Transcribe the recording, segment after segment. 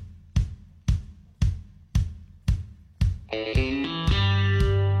Good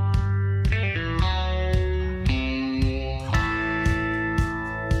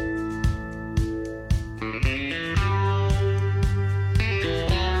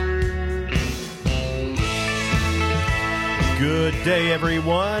day,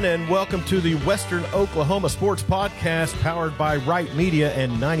 everyone, and welcome to the Western-Oklahoma-Sports-Podcast, powered by Wright Media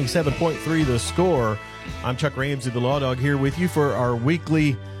and 97.3 The Score. I'm Chuck Ramsey, the Law Dog, here with you for our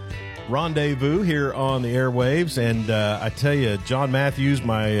weekly rendezvous here on the airwaves. And I tell you, John Matthews,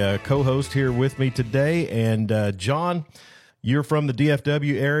 my co-host, here with me today. And John, you're from the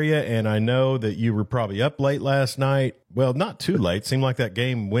DFW area, and I know that you were probably up late last night. Well, not too late. Seemed like that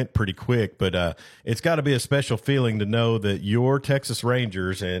game went pretty quick, but it's got to be a special feeling to know that your Texas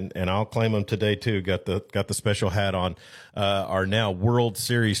Rangers, and I'll claim them today too, got the special hat on, are now World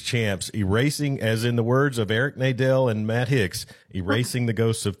Series champs, erasing, as in the words of Eric Nadel and Matt Hicks, erasing the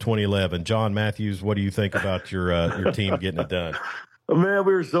ghosts of 2011. John Matthews, what do you think about your team getting it done? Man,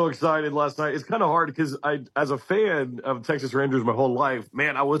 we were so excited last night. It's kind of hard because as a fan of Texas Rangers my whole life,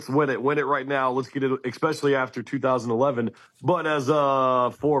 man, let's win it right now. Let's get it, especially after 2011. But as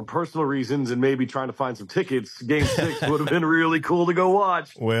for personal reasons and maybe trying to find some tickets, Game 6 would have been really cool to go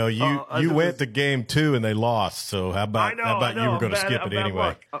watch. Well, you went to Game 2 and they lost. So how about you were going to skip it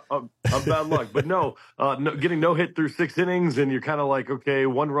anyway? I'm bad luck, but getting no hit through 6 innings, and you're kind of like, okay,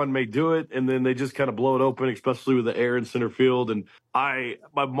 one run may do it, and then they just kind of blow it open, especially with the air in center field. And I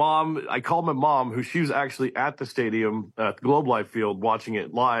called my mom, who she was actually at the stadium at the Globe Life Field watching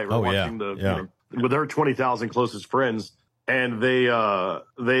it live, with her 20,000 closest friends, and the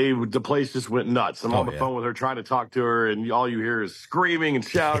place just went nuts. I'm on the phone with her trying to talk to her, and all you hear is screaming and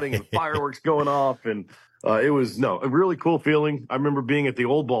shouting and fireworks going off, and it was a really cool feeling. I remember being at the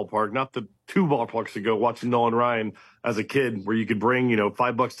old ballpark, not the 2 ballparks ago, watching Nolan Ryan as a kid, where you could bring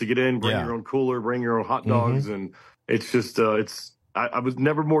 $5 to get in, bring your own cooler, bring your own hot dogs, and it's just I was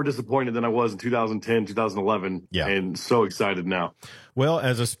never more disappointed than I was in 2010, 2011, and so excited now. Well,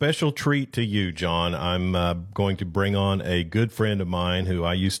 as a special treat to you, John, I'm going to bring on a good friend of mine who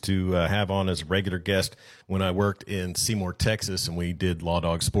I used to have on as a regular guest when I worked in Seymour, Texas, and we did Law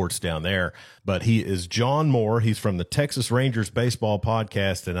Dog Sports down there. But he is John Moore. He's from the Texas Rangers Baseball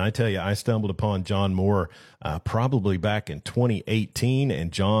Podcast, and I tell you, I stumbled upon John Moore probably back in 2018,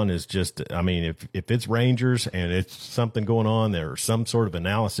 and John is just, I mean, if it's Rangers and it's something going on there or some sort of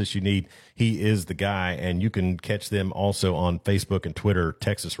analysis you need, he is the guy. And you can catch them also on Facebook and Twitter,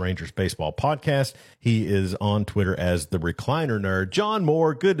 Texas Rangers Baseball Podcast. He is on Twitter as the Recliner Nerd. John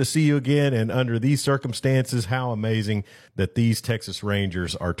Moore, good to see you again. And under these circumstances, how amazing that these Texas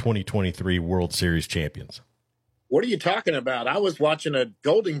Rangers are 2023 World Series champions. What are you talking about? I was watching a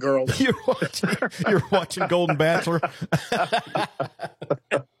Golden Girls. You're watching Golden Bachelor.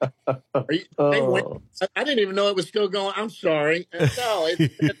 They went. I didn't even know it was still going. I'm sorry. No,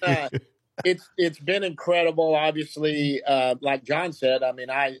 it's been incredible. Obviously, like John said, I mean,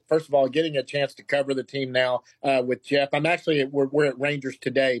 first of all, getting a chance to cover the team now with Jeff. I'm actually we're at Rangers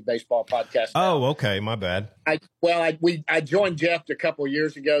Today Baseball Podcast now. Oh, okay, my bad. I joined Jeff a couple of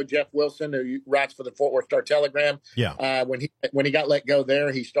years ago. Jeff Wilson, who writes for the Fort Worth Star-Telegram. Yeah. When he got let go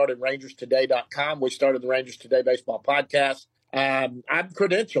there, he started RangersToday.com. We started the Rangers Today Baseball Podcast. I'm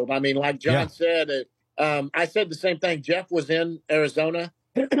credentialed. I mean, like John said, I said the same thing. Jeff was in Arizona.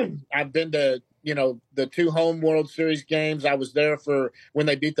 I've been to, the 2 home World Series games. I was there for when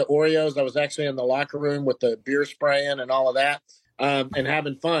they beat the Orioles. I was actually in the locker room with the beer spraying and all of that, and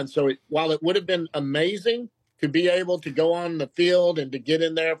having fun. So while it would have been amazing to be able to go on the field and to get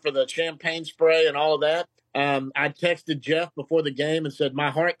in there for the champagne spray and all of that, I texted Jeff before the game and said,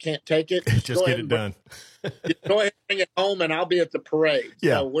 my heart can't take it. Just get it done. Go ahead and bring it home, and I'll be at the parade.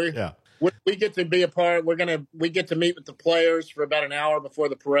 Yeah. So we get to be a part. We get to meet with the players for about an hour before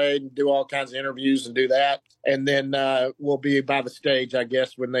the parade and do all kinds of interviews and do that. And then we'll be by the stage, I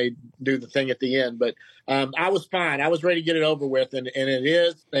guess, when they do the thing at the end. But I was fine. I was ready to get it over with, and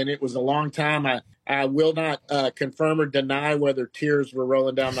it was a long time. I will not confirm or deny whether tears were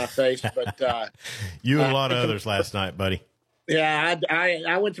rolling down my face, but you and a lot of others last night, buddy. Yeah,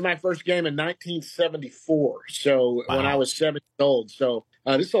 I went to my first game in 1974, so when I was 7 years old. So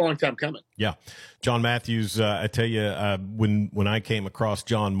this is a long time coming. Yeah. John Matthews, I tell you, when I came across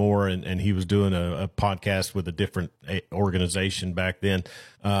John Moore and he was doing a podcast with a different organization back then,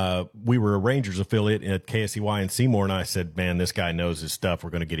 we were a Rangers affiliate at KSEY in Seymour, and I said, man, this guy knows his stuff.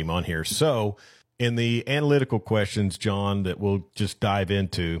 We're going to get him on here. So in the analytical questions, John, that we'll just dive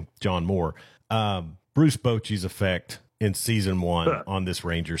into, John Moore, Bruce Bochy's effect in season 1 on this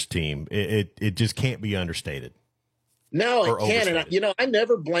Rangers team, it just can't be understated. No, it can. And, I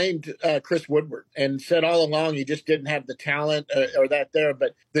never blamed Chris Woodward and said all along he just didn't have the talent or that there.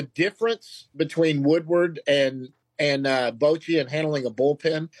 But the difference between Woodward and Bochy and handling a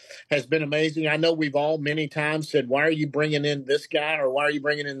bullpen has been amazing. I know we've all many times said, why are you bringing in this guy or why are you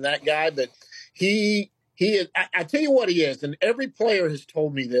bringing in that guy? But he is, I tell you what he is, and every player has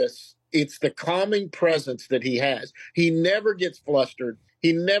told me this, it's the calming presence that he has. He never gets flustered.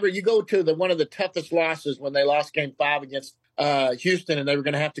 You go to one of the toughest losses when they lost game 5 against Houston and they were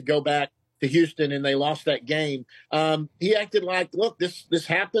going to have to go back to Houston and they lost that game. He acted like, look, this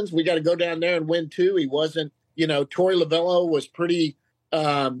happens. We got to go down there and win too. He wasn't, Torey Lovullo was pretty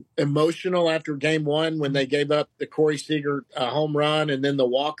emotional after game 1 when they gave up the Corey Seager home run and then the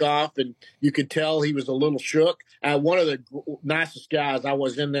walk-off, and you could tell he was a little shook. One of the nicest guys. I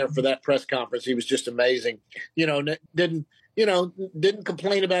was in there for that press conference. He was just amazing. Didn't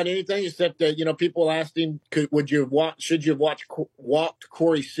complain about anything except that, people asked him, should you have walked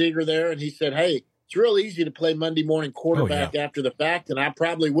Corey Seager there? And he said, hey, it's real easy to play Monday morning quarterback after the fact, and I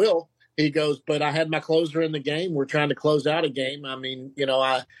probably will. He goes, but I had my closer in the game. We're trying to close out a game. I mean,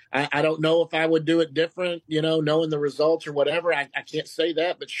 I don't know if I would do it different, knowing the results or whatever. I can't say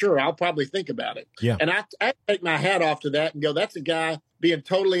that, but sure, I'll probably think about it. Yeah. And I take my hat off to that and go, that's a guy being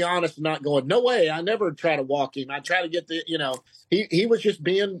totally honest and not going, no way, I never try to walk him. I try to get he was just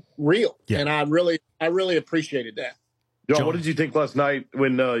being real. Yeah. And I really appreciated that. John, what did you think last night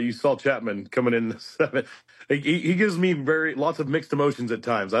when you saw Chapman coming in the 7th? He gives me lots of mixed emotions at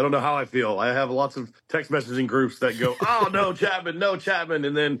times. I don't know how I feel. I have lots of text messaging groups that go, oh, no, Chapman,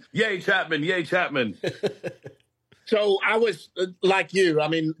 and then, yay, Chapman. So I was like you. I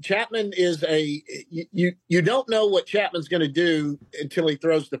mean, Chapman is you don't know what Chapman's going to do until he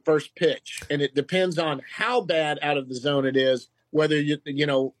throws the first pitch. And it depends on how bad out of the zone it is, whether you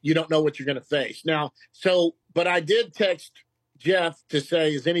don't know what you're going to face. Now, but I did text Jeff to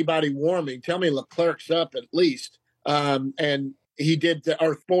say, is anybody warming? Tell me Leclerc's up at least. And he did,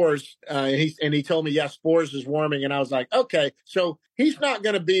 or Spores, and he told me, yeah, Spores is warming. And I was like, okay, so he's not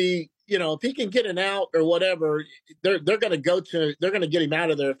going to be, if he can get an out or whatever, they're going to get him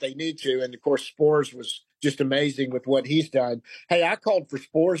out of there if they need to. And of course, Spores was just amazing with what he's done. Hey, I called for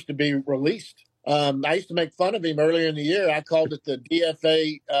Spores to be released. I used to make fun of him earlier in the year. I called it the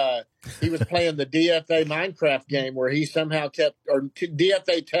DFA. He was playing the DFA Minecraft game where he somehow DFA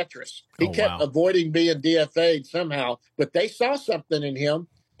Tetris. He kept avoiding being DFA'd somehow, but they saw something in him.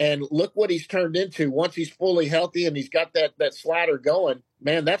 And look what he's turned into once he's fully healthy and he's got that slider going.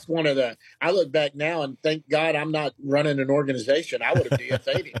 Man, that's I look back now and thank God I'm not running an organization. I would have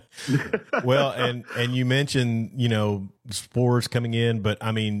DFA'd him. Well, and you mentioned, Spores coming in, but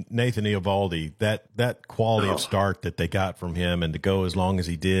I mean, Nathan Eovaldi, that quality of start that they got from him and to go as long as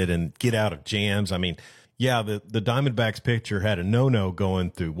he did and get out of jams. I mean, yeah, the Diamondbacks pitcher had a no-no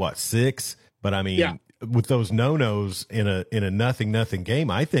going through 6, but I mean, with those no-nos in a nothing game,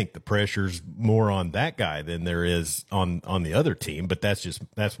 I think the pressure's more on that guy than there is on the other team. But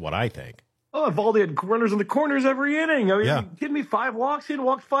that's what I think. Oh, Eovaldi had runners in the corners every inning. I mean, you kidding me? 5 walks, he had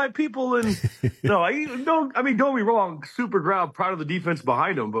walked 5 people, and don't get me wrong. Super proud of the defense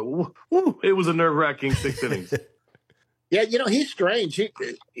behind him, but it was a nerve-wracking 6 innings. Yeah, he's strange.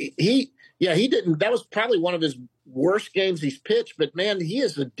 He didn't. That was probably one of his worst games he's pitched, but man, he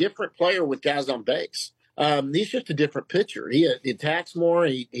is a different player with guys on base. He's just a different pitcher. He attacks more.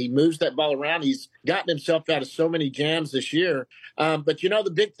 He moves that ball around. He's gotten himself out of so many jams this year. But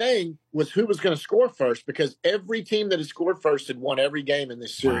the big thing was who was going to score first, because every team that had scored first had won every game in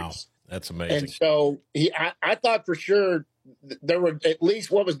this series. Wow, that's amazing. And so I thought for sure there were at least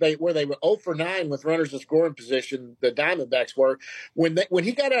where they were 0 for 9 with runners in scoring position. The Diamondbacks were when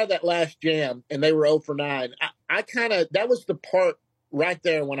he got out of that last jam and they were 0 for 9. I that was the part right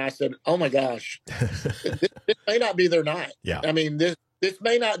there when I said, "Oh my gosh, this may not be their night." Yeah, I mean this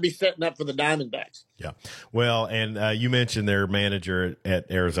may not be setting up for the Diamondbacks. Yeah, well, and you mentioned their manager at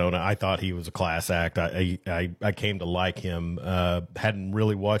Arizona. I thought he was a class act. I came to like him. Hadn't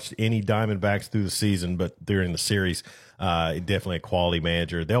really watched any Diamondbacks through the season, but during the series, definitely a quality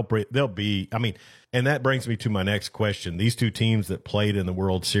manager. They'll be. I mean, and that brings me to my next question. These two teams that played in the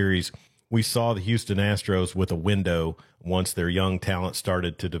World Series. We saw the Houston Astros with a window once their young talent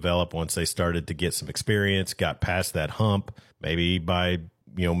started to develop, once they started to get some experience, got past that hump, maybe by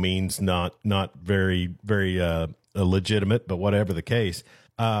means not very legitimate, but whatever the case.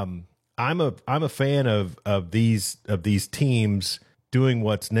 I'm a fan of these teams doing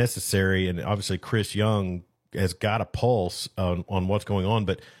what's necessary, and obviously Chris Young has got a pulse on what's going on,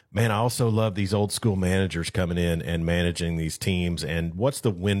 but man, I also love these old school managers coming in and managing these teams. And what's the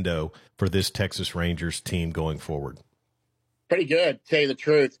window for this Texas Rangers team going forward? Pretty good, to tell you the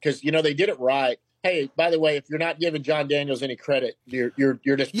truth, because, they did it right. Hey, by the way, if you're not giving John Daniels any credit, you're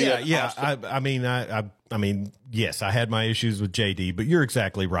just being I mean, yes, I had my issues with JD, but you're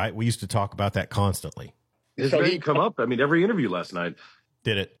exactly right. We used to talk about that constantly. His name come up. I mean, every interview last night.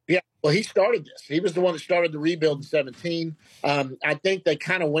 Did it? Yeah. Well, he started this. He was the one that started the rebuild in 17. I think they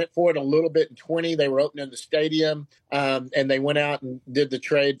kind of went for it a little bit in 20. They were opening the stadium, and they went out and did the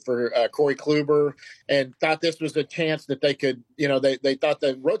trade for Corey Kluber and thought this was a chance that they could, they thought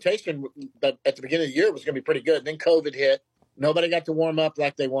the rotation at the beginning of the year was going to be pretty good. And then COVID hit. Nobody got to warm up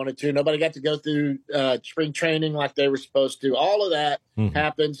like they wanted to. Nobody got to go through spring training like they were supposed to. All of that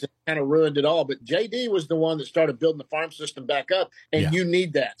happens and kind of ruined it all. But JD was the one that started building the farm system back up, and you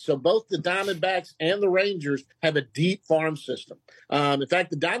need that. So both the Diamondbacks and the Rangers have a deep farm system. In fact,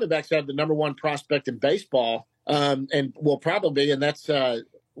 the Diamondbacks have the number one prospect in baseball, and will probably, and that's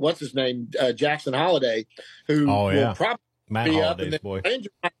what's his name, Jackson Holiday, who will probably be up. And the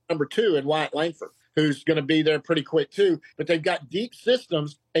Rangers have number two in Wyatt Langford, who's going to be there pretty quick too. But they've got deep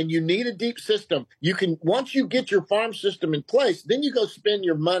systems, and you need a deep system. You can, once you get your farm system in place, then you go spend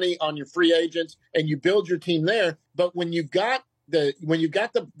your money on your free agents and you build your team there. But when you've got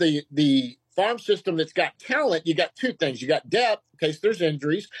the farm system that's got talent, you got two things. You got depth in case there's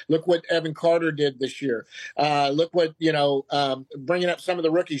injuries. Look what Evan Carter did this year. Look what, bringing up some of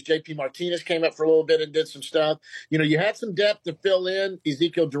the rookies. JP Martinez came up for a little bit and did some stuff. You had some depth to fill in.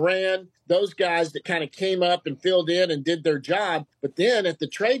 Ezekiel Duran, those guys that kind of came up and filled in and did their job. But then at the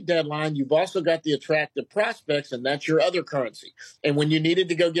trade deadline, you've also got the attractive prospects, and that's your other currency. And when you needed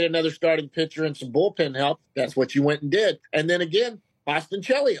to go get another starting pitcher and some bullpen help, that's what you went and did. And then again, Austin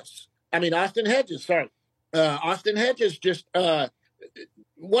Hedges, Austin Hedges just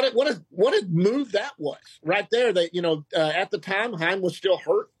what a move that was right there. That at the time Heim was still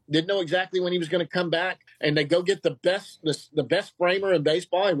hurt, didn't know exactly when he was going to come back, and they go get the best framer in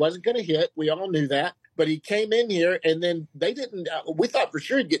baseball. He wasn't going to hit. We all knew that, but he came in here, and then they didn't. We thought for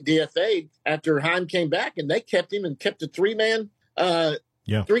sure he'd get DFA'd after Heim came back, and they kept him and kept a three-man.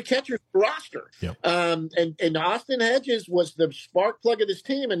 Three catchers roster. Yep. And Austin Hedges was the spark plug of this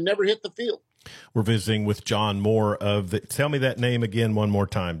team and never hit the field. We're visiting with John Moore tell me that name again one more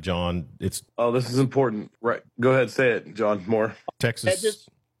time, John. This is important. Right. Go ahead. Say it, John Moore. Texas. Hedges.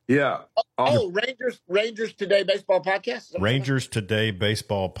 Yeah. Rangers Today Baseball Podcast. Rangers Today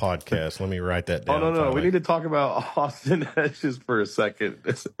Baseball Podcast. Let me write that down. No. We need to talk about Austin Hedges for a second.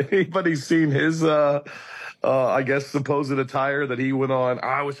 Has anybody seen his, I guess, supposed attire that he went on?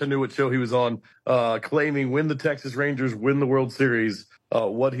 I wish I knew what show he was on, claiming when the Texas Rangers win the World Series,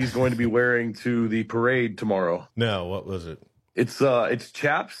 what he's going to be wearing to the parade tomorrow. No, what was it? It's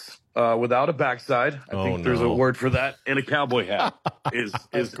chaps without a backside. I think there's a word for that, and a cowboy hat is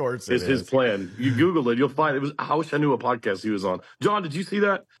his plan. You Google it, you'll find it. I wish I knew what podcast he was on. John, did you see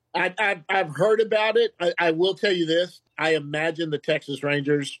that? I've heard about it. I will tell you this. I imagine the Texas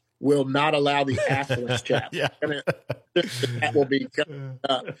Rangers will not allow the assless chaps. That will be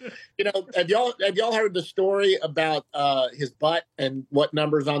have y'all heard the story about his butt and what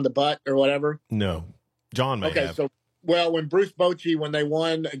numbers on the butt or whatever? No. John may have. So when Bruce Bochy, when they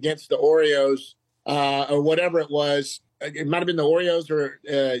won against the Orioles or whatever it was, it might have been the Orioles or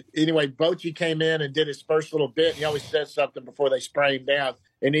anyway, Bochy came in and did his first little bit. He always says something before they spray him down.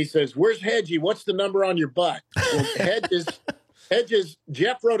 And he says, "Where's Hedgie? What's the number on your butt?" Well, Hedges,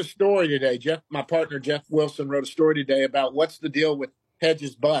 Jeff wrote a story today. My partner, Jeff Wilson, wrote a story today about what's the deal with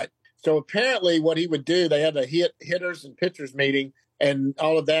Hedges' butt. So apparently what he would do, they had a hitters and pitchers meeting and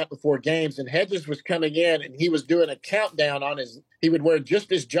all of that before games. And Hedges was coming in and he was doing a countdown he would wear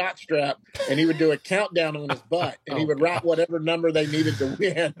just his jock strap and he would do a countdown on his butt and he would write whatever number they needed to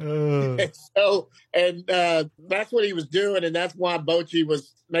win. And that's what he was doing. And that's why Bochy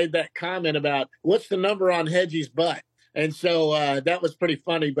made that comment about what's the number on Hedges' butt. And so that was pretty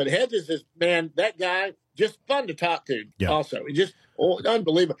funny. But Hedges is, man, that guy, just fun to talk to. Yeah. Also, he just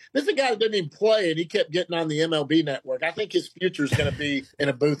unbelievable. This is a guy that didn't even play, and he kept getting on the MLB network. I think his future is going to be in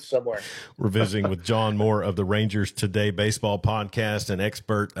a booth somewhere. We're visiting with John Moore of the Rangers Today Baseball Podcast, an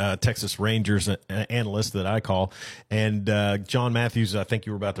expert Texas Rangers analyst that I call. And John Matthews, I think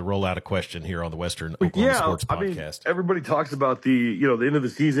you were about to roll out a question here on the Western-Oklahoma-Sports Podcast. Everybody talks about the end of the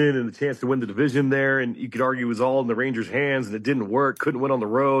season and the chance to win the division there, and you could argue it was all in the Rangers' hands, and it didn't work, couldn't win on the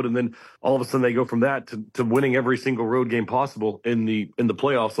road, and then all of a sudden they go from that to winning every single road game possible in the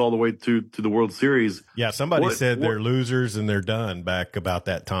playoffs all the way to the World Series. Yeah, somebody said they're losers and they're done back about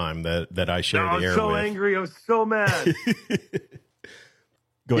that time that I shared the air with. I was so angry. I was so mad.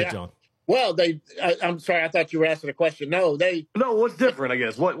 Go ahead, John. Well, I'm sorry, I thought you were asking a question. No, what's different, I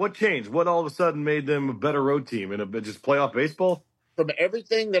guess? What changed? What all of a sudden made them a better road team and just playoff baseball? from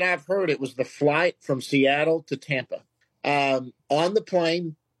everything that I've heard, it was the flight from Seattle to Tampa. On the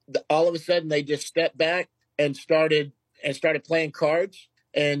plane, all of a sudden they just stepped back and started playing cards,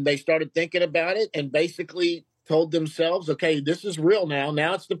 and they started thinking about it and basically told themselves, okay, this is real now.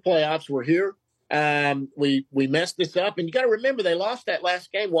 Now it's the playoffs. We're here. We messed this up. And you got to remember, they lost that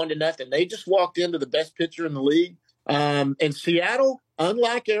last game 1-0. They just walked into the best pitcher in the league. And Seattle,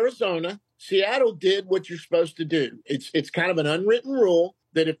 unlike Arizona, Seattle did what you're supposed to do. It's kind of an unwritten rule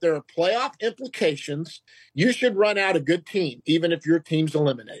that if there are playoff implications, you should run out a good team, even if your team's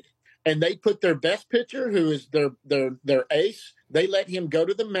eliminated. And they put their best pitcher, who is their ace, they let him go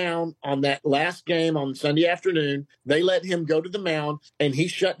to the mound on that last game on Sunday afternoon. They let him go to the mound, and he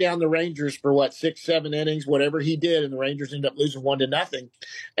shut down the Rangers for 6, 7 innings, whatever he did, and the Rangers ended up losing 1-0.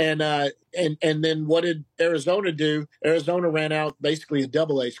 And then what did Arizona do? Arizona ran out basically a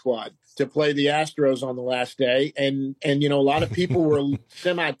double-A squad to play the Astros on the last day. And a lot of people were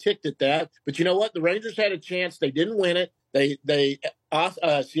semi-ticked at that. But you know what? The Rangers had a chance. They didn't win it.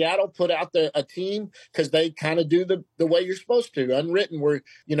 Seattle put out a team because they kind of do the way you're supposed to, unwritten, where,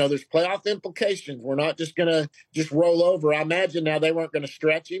 there's playoff implications. We're not just going to just roll over. I imagine now they weren't going to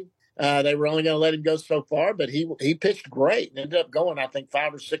stretch him. They were only going to let him go so far, but he pitched great and ended up going, I think,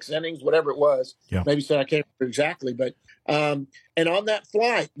 5 or 6 innings, whatever it was. Yeah. Maybe so, I can't remember exactly. But and on that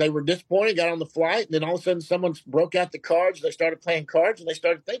flight, they were disappointed, got on the flight, and then all of a sudden someone broke out the cards. They started playing cards, and they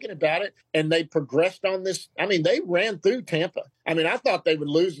started thinking about it, and they progressed on this. I mean, they ran through Tampa. I mean, I thought they would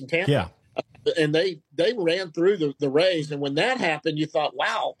lose in Tampa. Yeah. And they ran through the Rays. And when that happened, you thought,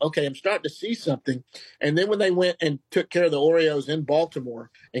 wow, okay, I'm starting to see something. And then when they went and took care of the Orioles in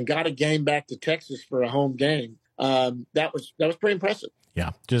Baltimore and got a game back to Texas for a home game, that was pretty impressive.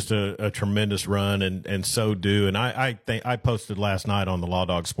 Yeah, just a tremendous run, and so do. And I think I posted last night on the Law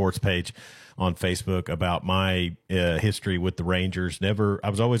Dog Sports page on Facebook about my history with the Rangers. I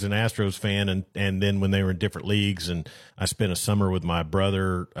was always an Astros fan, and then when they were in different leagues, and I spent a summer with my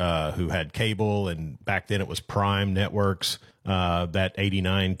brother who had cable, and back then it was Prime Networks. That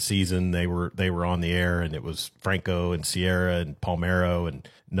 89 season, they were on the air, and it was Franco and Sierra and Palmeiro and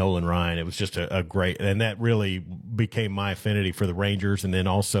Nolan Ryan. It was just a great, and that really became my affinity for the Rangers. And then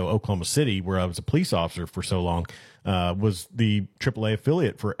also Oklahoma City, where I was a police officer for so long, was the AAA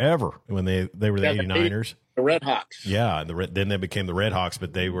affiliate forever when they were the 89ers. The Red Hawks. Yeah, then they became the Red Hawks,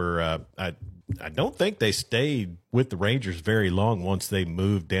 but they were I don't think they stayed with the Rangers very long once they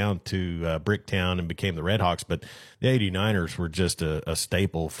moved down to Bricktown and became the Red Hawks. But the 89ers were just a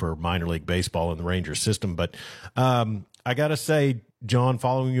staple for minor league baseball in the Rangers system. But I got to say, John,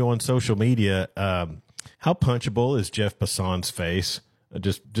 following you on social media, how punchable is Jeff Passan's face?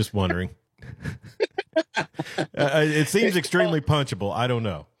 Just wondering. It seems extremely punchable. I don't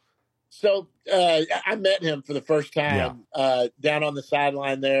know. So I met him for the first time down on the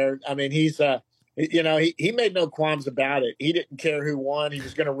sideline there. I mean, he's he made no qualms about it. He didn't care who won. He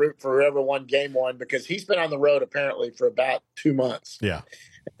was going to root for whoever won game one, because he's been on the road apparently for about 2 months. Yeah.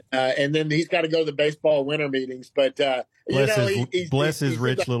 And then he's got to go to the baseball winter meetings. But bless his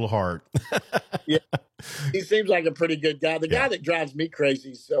rich little heart. Yeah, he seems like a pretty good guy. The guy that drives me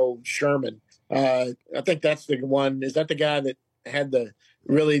crazy is Sherman. I think that's the one. Is that the guy that had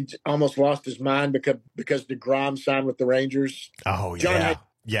really almost lost his mind because DeGrom signed with the Rangers? Oh, yeah.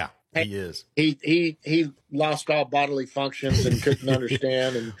 He is. He lost all bodily functions and couldn't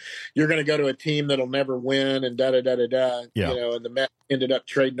understand. And you're going to go to a team that'll never win, and da da da da da. Yeah. And the Mets ended up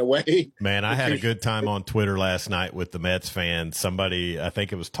trading away. Man, I had a good time on Twitter last night with the Mets fans. Somebody, I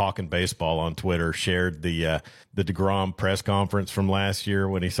think it was Talking Baseball on Twitter, shared the DeGrom press conference from last year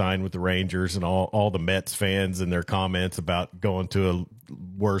when he signed with the Rangers, and all the Mets fans and their comments about going to a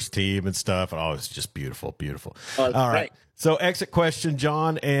worse team and stuff. Oh, it's just beautiful. All right. So exit question,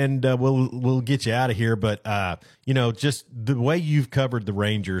 John, and we'll get you out of here. But, just the way you've covered the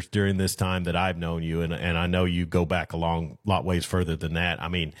Rangers during this time that I've known you, and I know you go back a lot ways further than that. I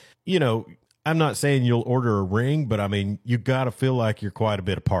mean, I'm not saying you'll order a ring, but I mean, you got to feel like you're quite a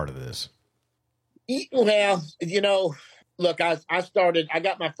bit a part of this. Well, look, I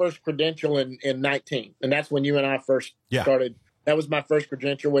got my first credential in 19, and that's when you and I first started. That was my first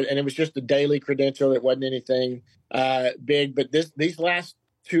credential, and it was just a daily credential. It wasn't anything big. But these last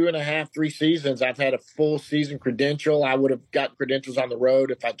 2.5, 3 seasons, I've had a full season credential. I would have gotten credentials on the road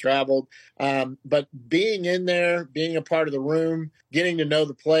if I traveled. But being in there, being a part of the room, getting to know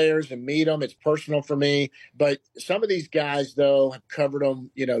the players and meet them, it's personal for me. But some of these guys, though, have covered them.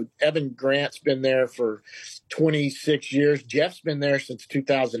 Evan Grant's been there for 26 years. Jeff's been there since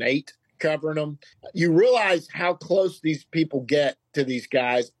 2008. covering them. You realize how close these people get to these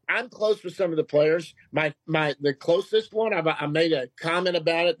guys. I'm close with some of the players. The closest one, I made a comment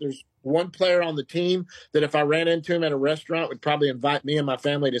about it. There's one player on the team that if I ran into him at a restaurant would probably invite me and my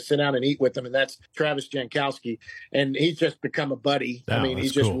family to sit down and eat with him, and that's Travis Jankowski. And he's just become a buddy. Oh, I mean,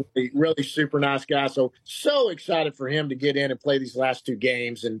 he's cool. just really super nice guy. So excited for him to get in and play these last 2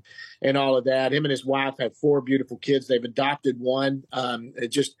 games and all of that. Him and his wife have 4 beautiful kids. They've adopted one.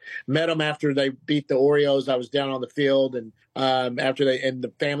 Just met them after they beat the Orioles. I was down on the field, and after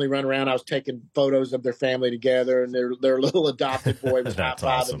the family run around, I was taking photos of their family together, and their little adopted boy was high-fiving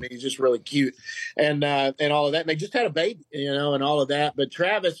awesome. me. He's just really cute, and all of that. And they just had a baby, and all of that. But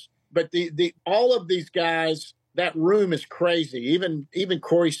Travis, the all of these guys, that room is crazy. Even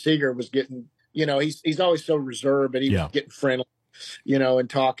Corey Seager was getting, he's always so reserved, but he was getting friendly, and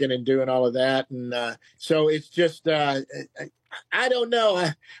talking and doing all of that. And so it's just, I don't know.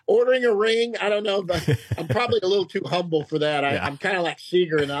 Ordering a ring, I don't know, but I'm probably a little too humble for that. I'm kind of like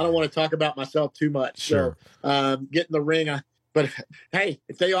Seager, and I don't want to talk about myself too much. Sure. So getting the ring, but hey,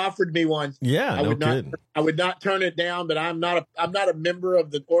 if they offered me one, I would not turn it down. But I'm not a member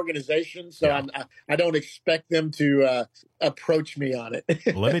of the organization, so I don't expect them to approach me on it.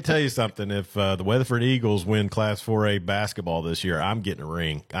 Well, let me tell you something. If the Weatherford Eagles win Class 4A basketball this year, I'm getting a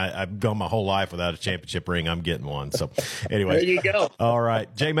ring. I've gone my whole life without a championship ring. I'm getting one. So anyway, there you go. All right,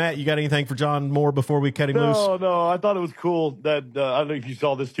 J. Matt, you got anything for John Moore before we cut him loose? No. I thought it was cool that I don't know if you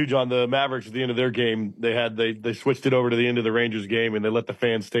saw this too, John. The Mavericks at the end of their game, they switched it over to the end of the Rangers game, and they let the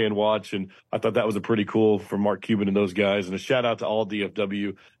fans stay and watch. And I thought that was a pretty cool for Mark Cuban and those guys. And a shout out to all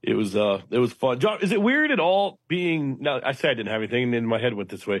DFW. It was fun. John, is it weird at all being? Now I said I didn't have anything, and my head went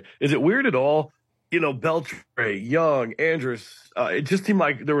this way. Is it weird at all? Beltray, Young, Andrus, it just seemed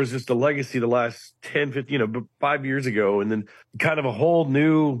like there was just a legacy the last 10, 15, 5 years ago, and then kind of a whole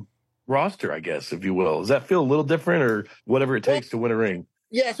new roster, I guess, if you will. Does that feel a little different, or whatever it takes to win a ring?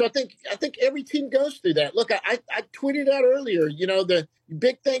 Yeah, so I think every team goes through that. Look, I tweeted out earlier, the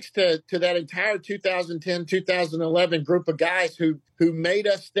big thanks to that entire 2010, 2011 group of guys who made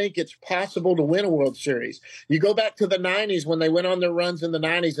us think it's possible to win a World Series. You go back to the 90s when they went on their runs in the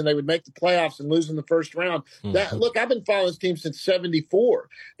 90s and they would make the playoffs and lose in the first round. Look, I've been following this team since 74.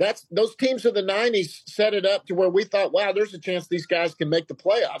 Those teams of the 90s set it up to where we thought, wow, there's a chance these guys can make the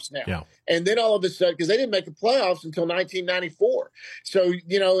playoffs now. Yeah. And then all of a sudden, because they didn't make the playoffs until 1994. So,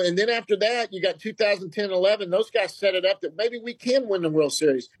 and then after that, you got 2010, 11. Those guys set it up that maybe we can win the World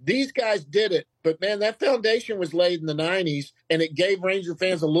Series. These guys did it. But, man, that foundation was laid in the 90s, and it gave Ranger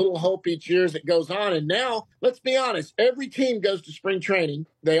fans a little hope each year as it goes on. And now, let's be honest, every team goes to spring training.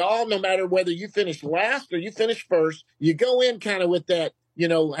 They all, no matter whether you finish last or you finish first, you go in kind of with that,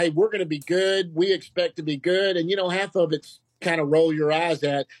 hey, we're going to be good. We expect to be good. And, half of it's kind of roll your eyes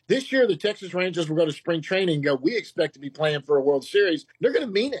at. This year, the Texas Rangers will go to spring training and go, we expect to be playing for a World Series. They're going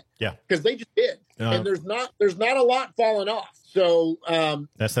to mean it. Yeah. Because they just did. And there's not a lot falling off. So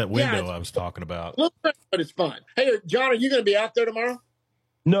that's that window I was talking about. But it's fun. Hey, John, are you going to be out there tomorrow?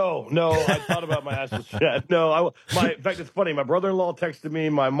 No. I thought about my ass was shit. No, in fact, it's funny. My brother-in-law texted me.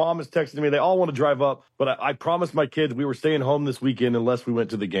 My mom has texted me. They all want to drive up, but I promised my kids we were staying home this weekend unless we went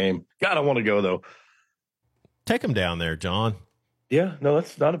to the game. God, I want to go though. Take them down there, John. Yeah, no,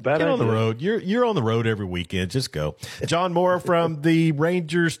 that's not a bad idea. Get on the road. You're on the road every weekend. Just go. John Moore from the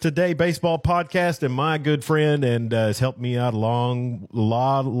Rangers Today Baseball Podcast, and my good friend, and has helped me out along a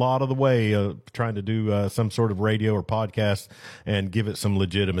lot of the way, trying to do some sort of radio or podcast and give it some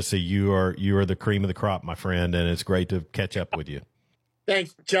legitimacy. You are the cream of the crop, my friend, and it's great to catch up with you.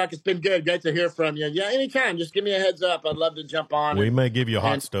 Thanks, Chuck. It's been good. Great to hear from you. Yeah, anytime. Just give me a heads up. I'd love to jump on. We may give you a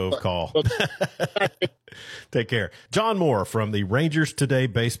hot stove call. Take care. John Moore from the Rangers Today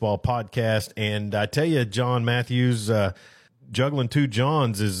Baseball Podcast. And I tell you, John Matthews, juggling two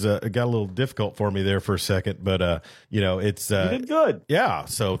Johns is got a little difficult for me there for a second, but it's you did good. Yeah,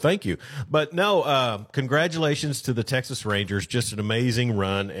 so thank you. But no, congratulations to the Texas Rangers. Just an amazing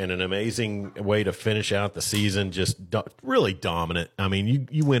run and an amazing way to finish out the season. Just really dominant. I mean,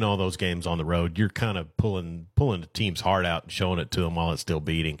 you win all those games on the road. You're kind of pulling the team's heart out and showing it to them while it's still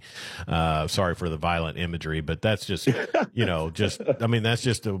beating. Sorry for the violent imagery, but that's just that's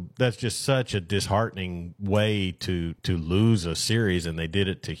just such a disheartening way to lose a series, and they did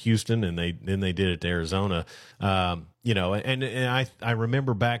it to Houston, and they did it to Arizona. And I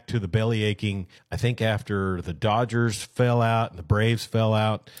remember back to the belly aching. I think after the Dodgers fell out and the Braves fell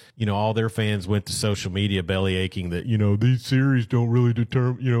out, all their fans went to social media belly aching that these series don't really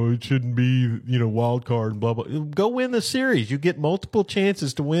determine. It shouldn't be wild card and blah blah. Go win the series. You get multiple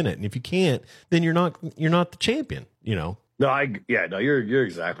chances to win it, and if you can't, then you're not the champion. You're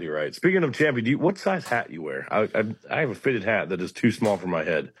exactly right. Speaking of champion, what size hat you wear? I have a fitted hat that is too small for my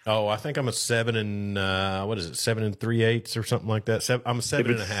head. Oh, I think I'm a 7 3/8 or something like that. I'm a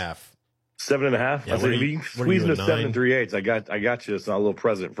 7.5. 7.5. Yeah, I said, if you squeeze into 7 3/8, I got you. It's not a little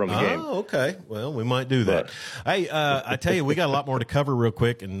present from the game. Oh, okay. Well, we might do that. Hey, I tell you, we got a lot more to cover real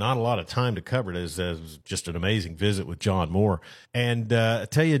quick, and not a lot of time to cover it. It was just an amazing visit with John Moore. And I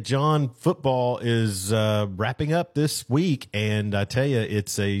tell you, John, football is wrapping up this week, and I tell you,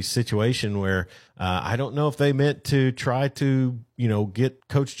 it's a situation where I don't know if they meant to try to, get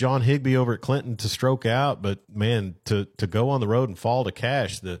Coach John Higbee over at Clinton to stroke out, but man, to go on the road and fall to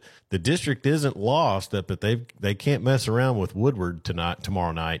cash. The district isn't lost, but they can't mess around with Woodward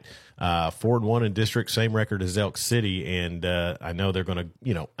tomorrow night. 4-1 in district, same record as Elk City, and I know they're going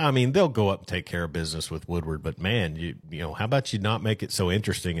to, they'll go up and take care of business with Woodward. But man, how about you not make it so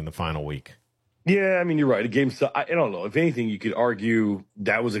interesting in the final week? Yeah, you're right. A game. I don't know. If anything, you could argue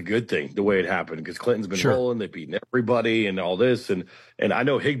that was a good thing the way it happened because Clinton's been rolling. They've beaten everybody and all this. And I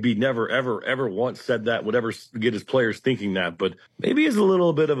know Higbee never, ever, ever once said that, would ever get his players thinking that. But maybe it's a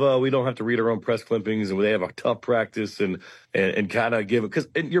little bit of we don't have to read our own press clippings and they have a tough practice and kind of give it because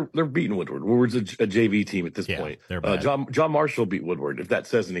they're beating Woodward. Woodward's a JV team at this point. They're bad. John Marshall beat Woodward, if that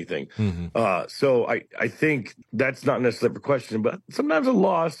says anything. Mm-hmm. So I think that's not necessarily a question, but sometimes a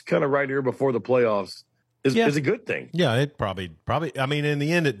loss kind of right here before the playoffs is a good thing. Yeah, it probably. In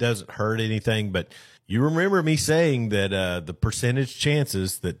the end, it doesn't hurt anything. But you remember me saying that the percentage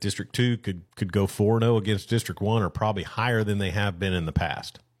chances that District 2 could go 4-0 against District 1 are probably higher than they have been in the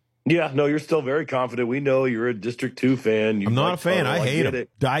past. Yeah, no, you're still very confident. We know you're a District 2 fan. I'm not a fan. I hate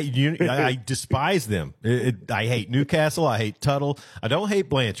them. I despise them. I hate Newcastle. I hate Tuttle. I don't hate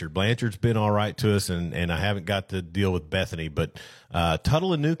Blanchard. Blanchard's been all right to us, and I haven't got to deal with Bethany. But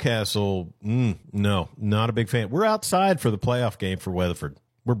Tuttle and Newcastle, no, not a big fan. We're outside for the playoff game for Weatherford.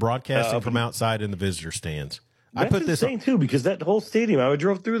 We're broadcasting from outside in the visitor stands. I put this insane too because that whole stadium, I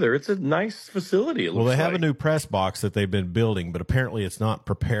drove through there. It's a nice facility. It looks they have a new press box that they've been building, but apparently it's not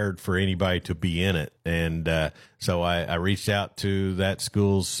prepared for anybody to be in it. And so I reached out to that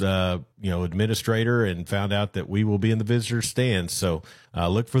school's administrator and found out that we will be in the visitor stands. So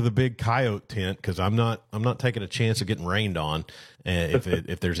look for the big coyote tent because I'm not taking a chance of getting rained on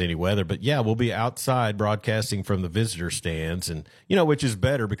if there's any weather. But yeah, we'll be outside broadcasting from the visitor stands, and which is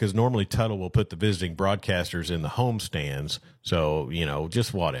better because normally Tuttle will put the visiting broadcasters in the home stands. So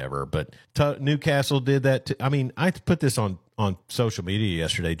just whatever. But Newcastle did that too. I put this on social media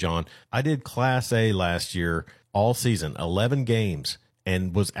yesterday, John. I did Class A last year all season, 11 games,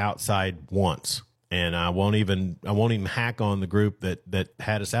 and was outside once. And I won't even hack on the group that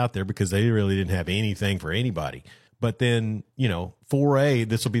had us out there because they really didn't have anything for anybody. But then, 4A,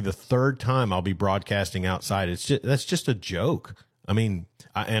 this will be the third time I'll be broadcasting outside. That's just a joke. And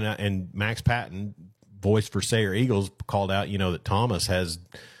Max Patton, voice for Sayre Eagles, called out, that Thomas has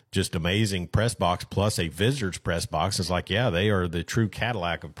just amazing press box plus a visitor's press box. It's like, yeah, they are the true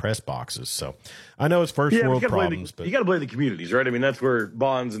Cadillac of press boxes. So I know it's first world problems, but you got to blame the communities, right? That's where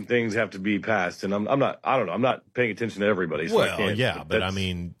bonds and things have to be passed. And I'm not paying attention to everybody. So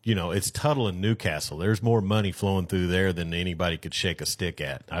it's Tuttle and Newcastle. There's more money flowing through there than anybody could shake a stick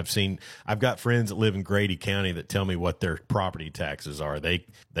at. I've got friends that live in Grady County that tell me what their property taxes are. They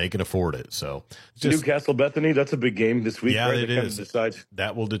can afford it. So Newcastle Bethany, that's a big game this week. Yeah, right? It is.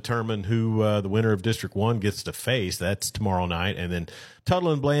 That will determine who the winner of District 1 gets to face. That's tomorrow night. And then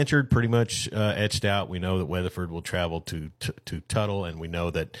Tuttle and Blanchard pretty much etched out. We know that Weatherford will travel to Tuttle, and we know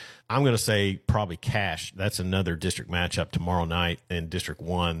that I'm going to say probably Cache. That's another district matchup tomorrow night in District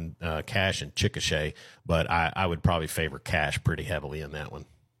 1, Cache and Chickasha. But I would probably favor Cache pretty heavily in that one.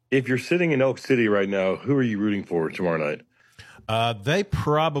 If you're sitting in Elk City right now, who are you rooting for tomorrow night? They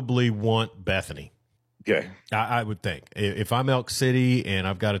probably want Bethany. Okay. I would think if I'm Elk City and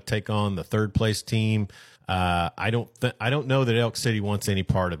I've got to take on the third place team, I don't know that Elk City wants any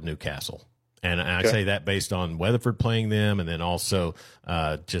part of Newcastle. And I say that based on Weatherford playing them, and then also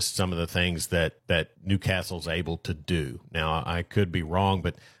just some of the things that Newcastle's able to do. Now, I could be wrong,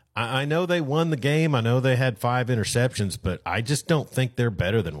 but I know they won the game. I know they had 5 interceptions, but I just don't think they're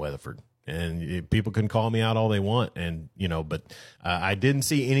better than Weatherford. And people can call me out all they want, but I didn't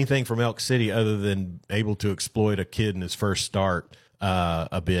see anything from Elk City other than able to exploit a kid in his first start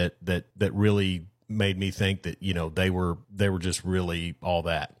a bit that really made me think that they were just really all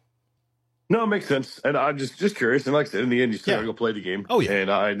that. No, it makes sense, and I'm just curious. And like I said, in the end, you still got to go play the game. Oh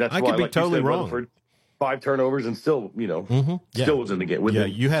yeah, and that's I why could be totally wrong. 5 turnovers and still, still was in the game. Yeah,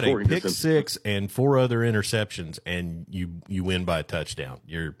 you had a pick distance. 6 and 4 other interceptions, and you win by a touchdown.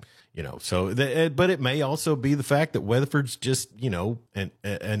 But it may also be the fact that Weatherford's just,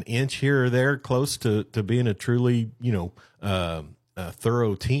 an inch here or there close to being a truly,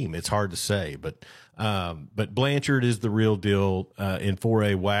 thorough team. It's hard to say, but Blanchard is the real deal. In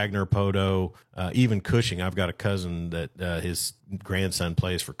 4A, Wagner, Poto, even Cushing. I've got a cousin that his grandson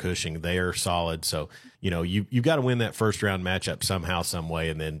plays for Cushing. They are solid. So, you've got to win that first round matchup somehow, some way,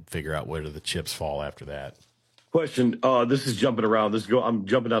 and then figure out where do the chips fall after that. Question. This is jumping around. I'm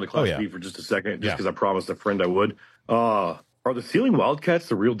jumping down to Class B for just a second, just because I promised a friend I would. Are the Ceiling Wildcats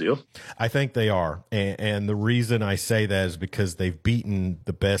the real deal? I think they are. And the reason I say that is because they've beaten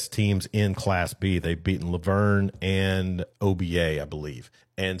the best teams in Class B. They've beaten Laverne and OBA, I believe.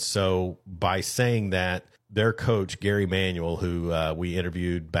 And so by saying that, their coach, Gary Manuel, who we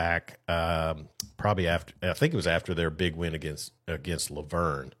interviewed back probably after, I think it was after their big win against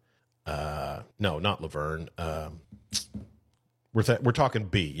Laverne. No, not Laverne. We're talking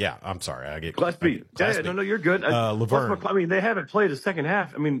B. Yeah, I'm sorry. I get Class B. Class B. No, you're good. Laverne. They haven't played a second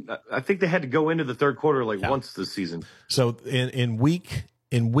half. I think they had to go into the third quarter once this season. So in week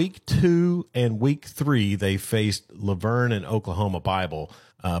 2 and week 3, they faced Laverne and Oklahoma Bible.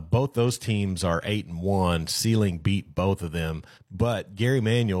 Both those teams are 8-1. Ceiling beat both of them, but Gary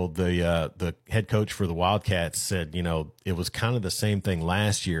Manuel, the head coach for the Wildcats, said it was kind of the same thing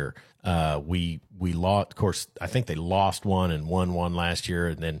last year. We lost, of course, I think they lost one and won one last year.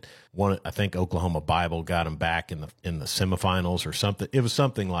 And then I think Oklahoma Bible got them back in the semifinals or something. It was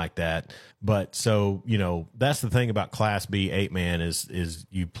something like that. But so, that's the thing about Class B 8-man is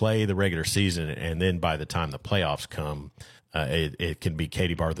you play the regular season, and then by the time the playoffs come, it can be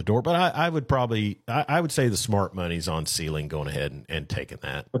Katie bar the door. But I would say the smart money's on Ceiling going ahead and taking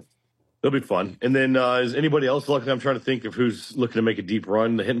that. It'll be fun. And then is anybody else looking? I'm trying to think of who's looking to make a deep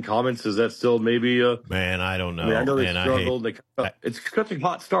run. The Hinton Comets, is that still maybe? Man, I don't know. I know they struggled. It's such a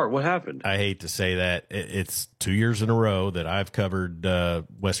hot start. What happened? I hate to say that. It's 2 years in a row that I've covered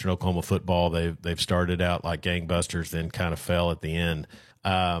Western Oklahoma football. They've started out like gangbusters, then kind of fell at the end.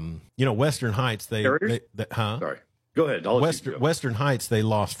 Western Heights, Sorry. Go ahead. Western Heights, they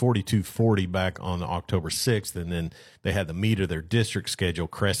lost 42-40 back on October 6th, and then they had the meat of their district schedule,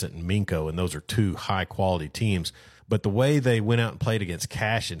 Crescent and Minco, and those are 2 high-quality teams. But the way they went out and played against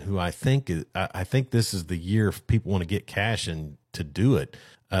Cashin, who I think this is the year if people want to get Cashin to do it.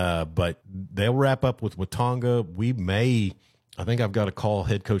 But they'll wrap up with Watonga. I think I've got to call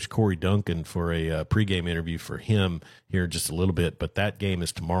head coach Corey Duncan for a pregame interview for him here in just a little bit. But that game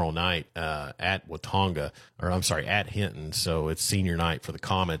is tomorrow night at Hinton. So it's senior night for the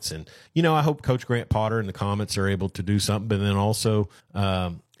Comets. And, I hope Coach Grant Potter and the Comets are able to do something. But then also,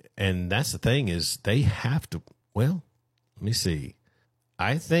 and that's the thing is they have to, let me see.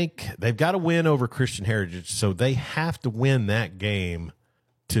 I think they've got to win over Christian Heritage. So they have to win that game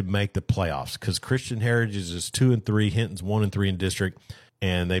to make the playoffs, because Christian Heritage is 2-3, Hinton's 1-3 in district,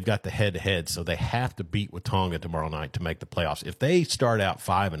 and they've got the head-to-head, so they have to beat Watonga tomorrow night to make the playoffs. If they start out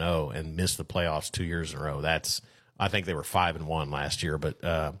 5-0 and miss the playoffs 2 years in a row, I think they were 5-1 last year, but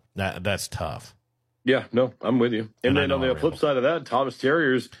that's tough. Yeah, no, I'm with you. And then on the flip side of that, Thomas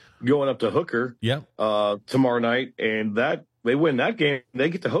Terriers going up to Hooker tomorrow night, and that they win that game, they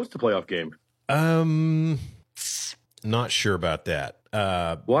get to host a playoff game. Not sure about that.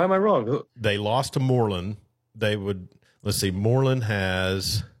 Why am I wrong? They lost to Moreland. Let's see, Moreland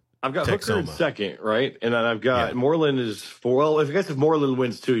has I've got Texoma. Hooker in second, right? And then I've got Moreland is 4. Well, if Moreland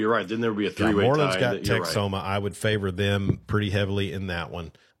wins 2, you're right. Then there would be a 3-way tie. Moreland's got Texoma. Right. I would favor them pretty heavily in that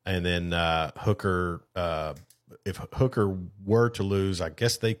one. And then Hooker, if Hooker were to lose, I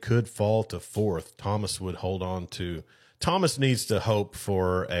guess they could fall to 4th. Thomas would hold on to. Thomas needs to hope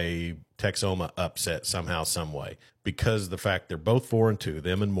for a Texoma upset somehow, some way, because the fact they're both 4-2,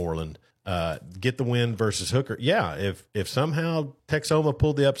 them and Moreland, get the win versus Hooker. Yeah, if somehow Texoma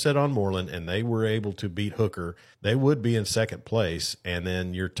pulled the upset on Moreland and they were able to beat Hooker, they would be in second place. And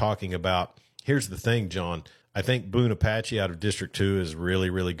then you're talking about, here's the thing, John. I think Boone Apache out of District 2 is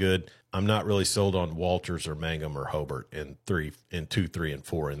really, really good. I'm not really sold on Walters or Mangum or Hobart in 2, 3, and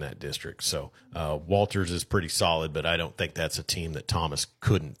 4 in that district. So Walters is pretty solid, but I don't think that's a team that Thomas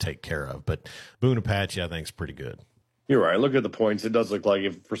couldn't take care of. But Boone Apache, I think, is pretty good. You're right. Look at the points. It does look like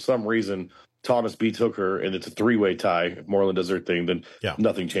if for some reason Thomas beats Hooker and it's a 3-way tie, if Moreland does their thing, then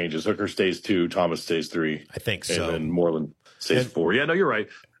nothing changes. Hooker stays 2, Thomas stays 3. I think so. And then Moreland. Say 4. Yeah, no, you're right.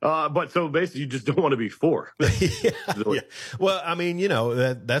 But so basically, you just don't want to be 4. Yeah. Well, I mean,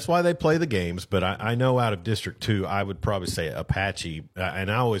 that's why they play the games. But I know out of District 2, I would probably say Apache,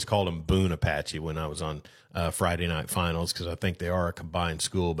 and I always called them Boone Apache when I was on Friday Night Finals, because I think they are a combined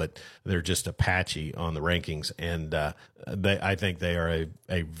school, but they're just Apache on the rankings, and I think they are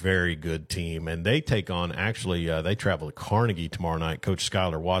a very good team. And they take on, actually, they travel to Carnegie tomorrow night. Coach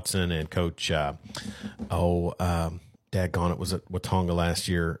Skylar Watson and Coach daggone it, was it Watonga last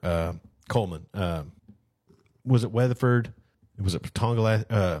year? Coleman. Was it Weatherford? Was it Watonga last?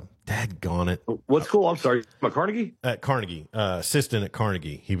 Daggone it. What school? I'm sorry. Carnegie? At Carnegie. Assistant at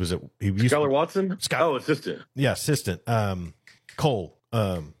Carnegie. He used Skylar Watson? Assistant. Yeah, assistant. Cole.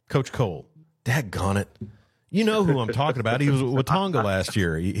 Coach Cole. Daggone it. You know who I'm talking about. He was at Watonga last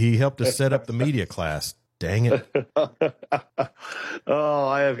year. He helped us set up the media class. Dang it.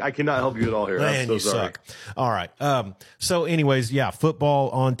 I cannot help you at all here. Man, I'm so you sorry. suck. All right. So anyways, yeah, football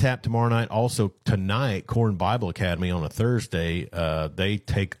on tap tomorrow night. Also tonight, Corn Bible Academy on a Thursday. They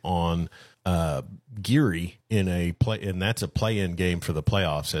take on Geary in a play, and that's a play-in game for the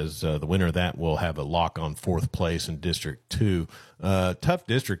playoffs, as the winner of that will have a lock on 4th place in District 2. Tough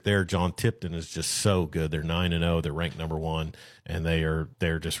district there. John Tipton is just so good. They're 9-0. They're ranked number 1, and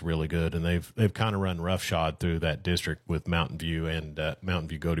they're just really good. And they've kind of run roughshod through that district with Mountain View and Mountain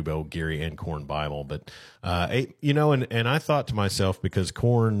View, Godebo, Geary, and Corn Bible. But and I thought to myself, because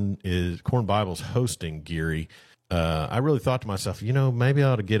Corn Bible's hosting Geary, I really thought to myself, maybe I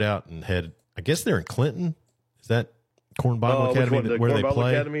ought to get out and head. I guess they're in Clinton. Is that Corn Bible Academy where they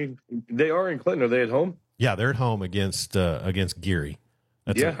play? Academy? They are in Clinton. Are they at home? Yeah, they're at home against Geary.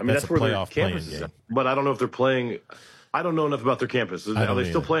 That's where playoff their campus is. game. But I don't know if they're playing. I don't know enough about their campus. Are they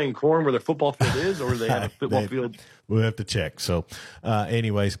still playing Corn where their football field is, or do they have a football field? We'll have to check. So,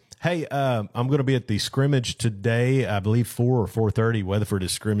 anyways, hey, I'm going to be at the scrimmage today. I believe 4 or 4:30. Weatherford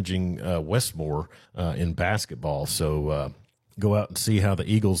is scrimmaging Westmore in basketball. So go out and see how the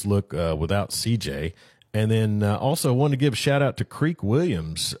Eagles look without CJ. And then also want to give a shout out to Creek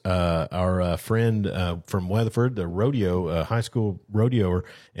Williams, our friend from Weatherford, the rodeo, high school rodeoer,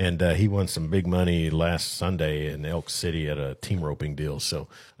 and he won some big money last Sunday in Elk City at a team roping deal. So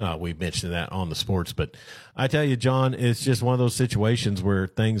we mentioned that on the sports. But I tell you, John, it's just one of those situations where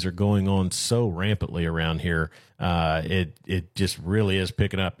things are going on so rampantly around here. It just really is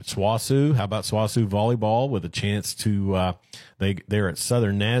picking up. SWOSU, how about SWOSU volleyball with a chance to they're at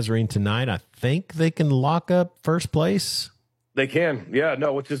Southern Nazarene tonight. I think they can lock up first place. They can, yeah,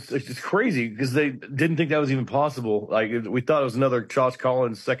 no, it's just crazy because they didn't think that was even possible. Like we thought it was another Josh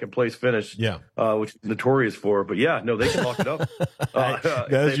Collins second place finish, which is notorious for. But yeah, no, they can lock it up.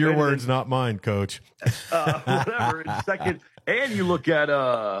 That's your words, not mine, Coach. Whatever. Second, and you look at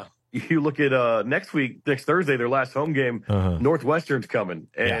next Thursday, their last home game. Northwestern's coming,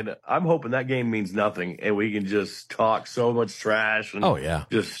 and I'm hoping that game means nothing, and we can just talk so much trash and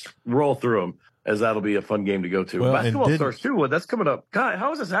just roll through them. As that'll be a fun game to go to. Well, basketball starts too. That's coming up. God,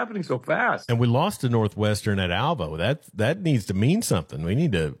 how is this happening so fast? And we lost to Northwestern at Alvo. That needs to mean something. We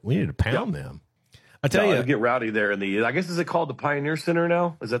need to pound them. I tell you, get rowdy there I guess, is it called the Pioneer Center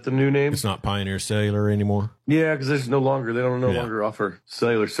now? Is that the new name? It's not Pioneer Cellular anymore. Yeah, because they don't no longer offer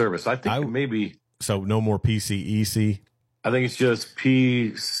cellular service. I think maybe so. No more PCEC. I think it's just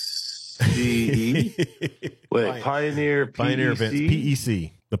PCE. Wait, Pioneer Events,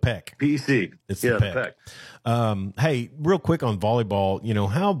 PEC. The PEC. PEC. It's the PEC. Hey, real quick on volleyball,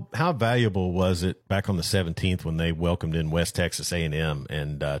 how valuable was it back on the 17th when they welcomed in West Texas A&M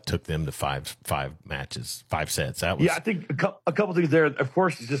and took them to five matches, 5 sets? That was I think a couple things there. Of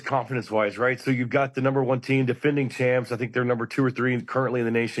course, it's just confidence-wise, right? So you've got the number 1 team, defending champs. I think they're number 2 or 3 currently in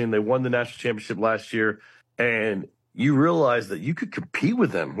the nation. They won the national championship last year, and you realize that you could compete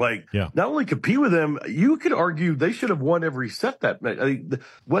with them. Not only compete with them, you could argue they should have won every set that match.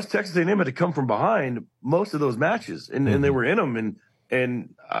 West Texas A&M had to come from behind most of those matches, and they were in them.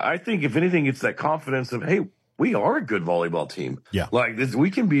 And I think, if anything, it's that confidence of, hey, we are a good volleyball team. Yeah.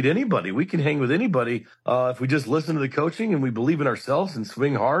 We can beat anybody. We can hang with anybody if we just listen to the coaching and we believe in ourselves and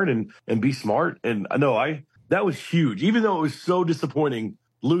swing hard and be smart. And I know that was huge, even though it was so disappointing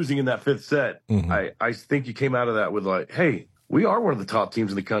losing in that 5th set. I think you came out of that with hey, we are one of the top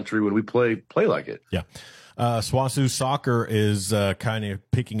teams in the country when we play like it. Yeah. SWOSU soccer is kind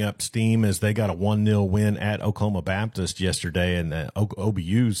of picking up steam as they got a 1-0 win at Oklahoma Baptist yesterday, and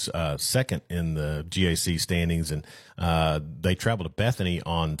OBU's second in the GAC standings, and they travel to Bethany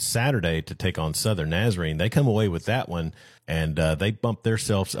on Saturday to take on Southern Nazarene. They come away with that one, and they bumped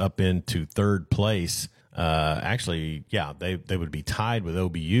themselves up into 3rd place. Actually, yeah, they would be tied with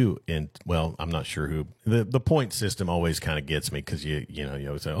OBU in, well, I'm not sure who. The point system always kind of gets me because you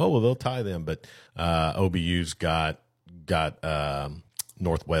always say, oh, well, they'll tie them, but OBU's got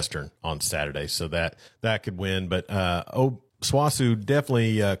Northwestern on Saturday, so that could win. But SWOSU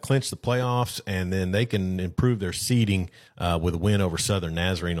definitely clinched the playoffs, and then they can improve their seeding with a win over Southern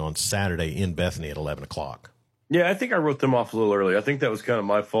Nazarene on Saturday in Bethany at 11 o'clock. Yeah, I think I wrote them off a little early. I think that was kind of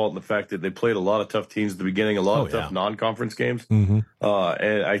my fault in the fact that they played a lot of tough teams at the beginning, a lot of tough non-conference games. Mm-hmm.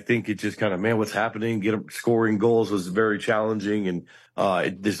 And I think it just kind of, man, what's happening? Scoring goals was very challenging, and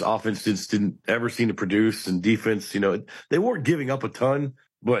this offense just didn't ever seem to produce. And defense, they weren't giving up a ton,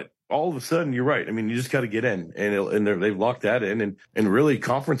 but all of a sudden, you're right. I mean, you just got to get in, and they've locked that in, and really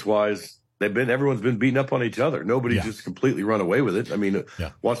conference-wise, everyone's been beating up on each other. Nobody's just completely run away with it. I mean,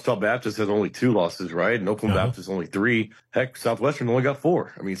 Ouachita Baptist has only 2 losses, right? And Oakland Baptist only 3. Heck, Southwestern only got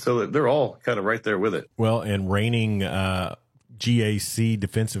 4. I mean, so they're all kind of right there with it. Well, and reigning GAC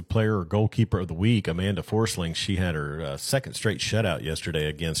defensive player or goalkeeper of the week, Amanda Forsling, she had her second straight shutout yesterday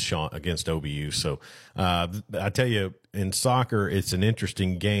against OBU. So I tell you, in soccer, it's an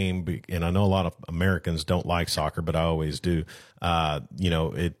interesting game, and I know a lot of Americans don't like soccer, but I always do.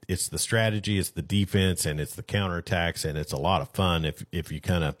 It's the strategy, it's the defense, and it's the counterattacks, and it's a lot of fun if you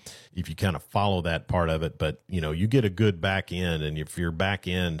kind of follow that part of it. But you get a good back end, and if your back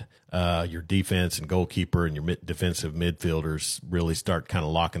end, your defense and goalkeeper and your defensive midfielders really start kind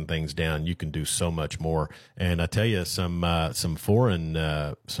of locking things down, you can do so much more. And I tell you, some foreign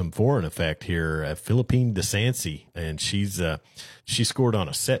effect here. Philippine DeSancy, and she scored on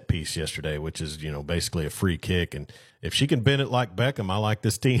a set piece yesterday, which is basically a free kick. And if she can bend it like Beckham, I like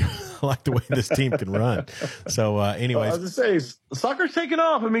this team. I like the way this team can run. So, anyways, I was going to say, soccer's taking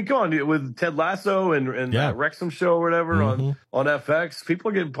off. I mean, come on, with Ted Lasso and that Wrexham show or whatever on FX, people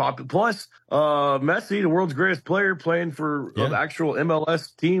are getting popular. Plus, Messi, the world's greatest player, playing for the actual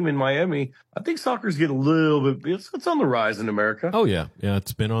MLS team in Miami. I think soccer's getting a little bit. It's on the rise in America. Oh yeah,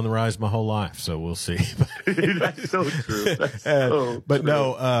 it's been on the rise my whole life. So we'll see. That's so true. That's so but true.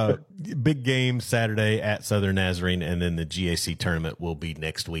 No, big game Saturday at Southern Nazarene, and then the GAC tournament will be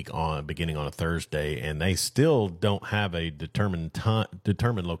next week beginning on a Thursday, and they still don't have a determined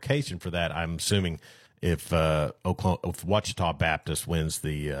location for that. I'm assuming if Ouachita Baptist wins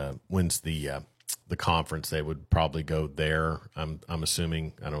the conference, they would probably go there. I'm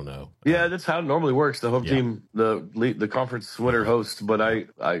assuming. I don't know. Yeah, that's how it normally works. The home team, the conference winner hosts. But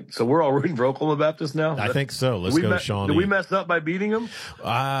so we're all rooting for Oklahoma Baptist now. I think so. Let's go, Shawnee. Did we mess up by beating them?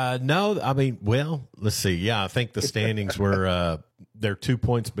 No. I mean, well, let's see. Yeah, I think the standings were they're 2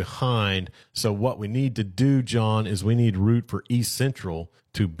 points behind. So what we need to do, John, is we need to root for East Central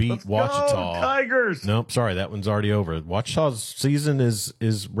to beat Ouachita. Go, Tigers. Nope, sorry, that one's already over. Ouachita's season is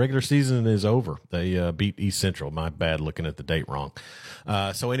regular season is over. They beat East Central. My bad, looking at the date wrong.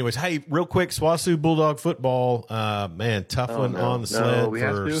 So, anyways, hey, real quick, SWOSU Bulldog football. Man, tough one on the sled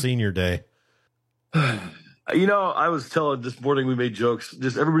for senior day. I was telling this morning, we made jokes.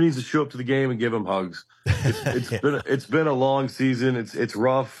 Just everybody needs to show up to the game and give them hugs. It's been a long season. It's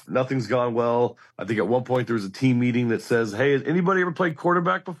rough. Nothing's gone well. I think at one point there was a team meeting that says, "Hey, has anybody ever played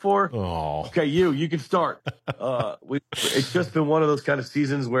quarterback before?" Oh, okay, you can start. It's just been one of those kind of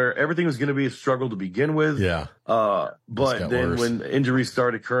seasons where everything was going to be a struggle to begin with. Yeah. But then when injuries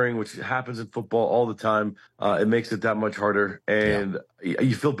start occurring, which happens in football all the time, it makes it that much harder. And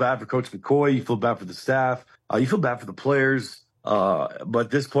you feel bad for Coach McCoy. You feel bad for the staff. You feel bad for the players. But at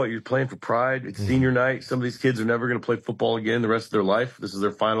this point, you're playing for pride. It's senior night. Some of these kids are never going to play football again the rest of their life. This is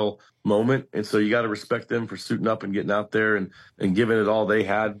their final moment. And so you got to respect them for suiting up and getting out there and giving it all they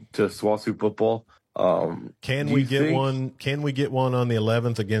had to SWOSU football. Can we get one on the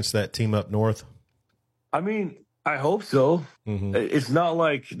 11th against that team up north? I mean, I hope so. Mm-hmm. It's not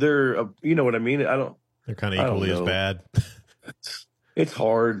like they're, you know what I mean? They're kind of equally as bad. It's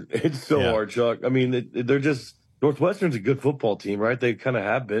hard. It's so hard, Chuck. I mean, they're just, Northwestern's a good football team, right? They kind of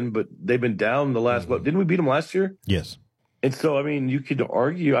have been, but they've been down the last, didn't we beat them last year? Yes. And so, I mean, you could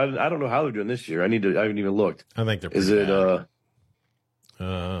argue, I don't know how they're doing this year. I haven't even looked. I think they're pretty bad.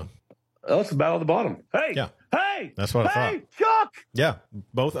 It's a battle at the bottom. Hey, hey, that's what I thought. Hey, Chuck. Yeah.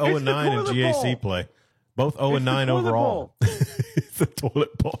 Both 0-9 in GAC play. Both 0-9 overall. It's the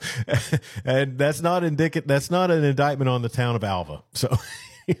toilet bowl. And that's not an indictment on the town of Alva. So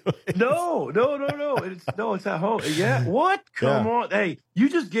No. It's at home. Yeah. What? Come on. Hey, you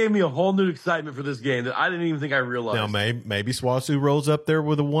just gave me a whole new excitement for this game that I didn't even think I realized. Now, maybe SWOSU rolls up there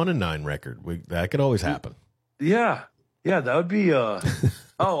with a 1-9 record. That could always happen. Yeah. Yeah, that would be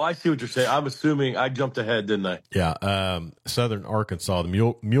Oh, I see what you're saying. I'm assuming I jumped ahead, didn't I? Yeah. Southern Arkansas,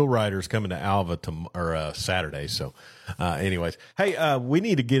 the Mule Riders coming to Alva Saturday. So, anyways, hey, we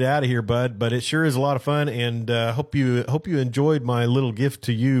need to get out of here, bud, but it sure is a lot of fun. And, hope you enjoyed my little gift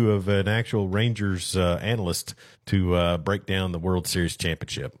to you of an actual Rangers, analyst to, break down the World Series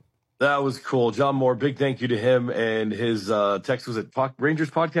championship. That was cool. John Moore, big thank you to him and his text. Was it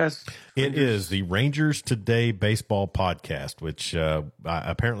Rangers podcast? It is the Rangers Today Baseball Podcast, which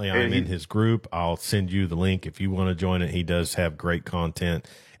apparently I'm in his group. I'll send you the link if you want to join it. He does have great content.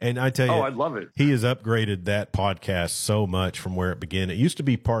 And I tell you, I love it. He has upgraded that podcast so much from where it began. It used to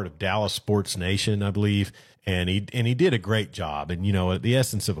be part of Dallas Sports Nation, I believe. And he did a great job. And, you know, the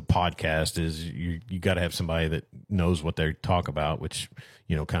essence of a podcast is you got to have somebody that knows what they talk about, which,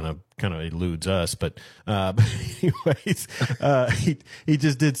 you know, kind of eludes us. But anyways, he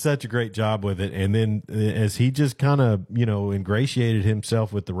just did such a great job with it. And then as he just kind of, you know, ingratiated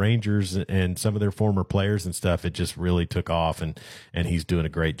himself with the Rangers and some of their former players and stuff, it just really took off. And he's doing a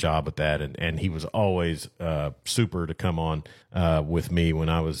great job with that. And he was always super to come on with me when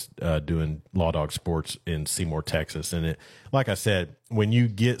I was doing Law Dog Sports in Seymour, Texas. And it, like I said, when you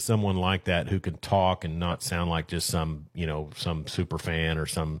get someone like that who can talk and not sound like just some super fan or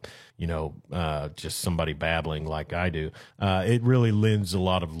some, you know, just somebody babbling like I do, it really lends a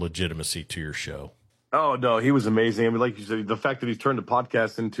lot of legitimacy to your show. Oh, no, he was amazing. I mean, like you said, the fact that he's turned the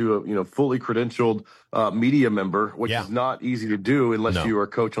podcast into a, you know, fully credentialed media member, which is not easy to do unless you are a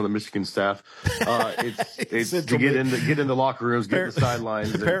coach on the Michigan staff. It's to get into locker rooms, get in the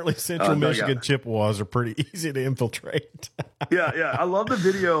sidelines. Apparently Central Michigan Chippewas are pretty easy to infiltrate. Yeah. I love the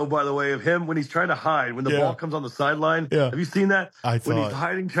video, by the way, of him when he's trying to hide, when the ball comes on the sideline. Yeah. Have you seen that? When he's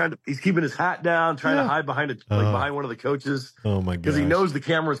hiding, he's keeping his hat down, trying to hide behind behind one of the coaches. Oh my god. Because he knows the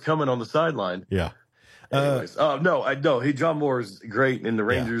camera's coming on the sideline. Yeah. Anyways, John Moore is great in the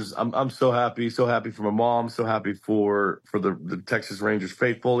Rangers. Yeah. I'm so happy for my mom, so happy for the Texas Rangers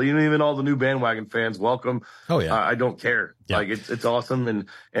faithful, even all the new bandwagon fans. Welcome. Oh yeah, I don't care. Yeah. Like it's awesome,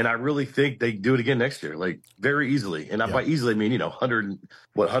 and I really think they do it again next year, like very easily. And by easily I mean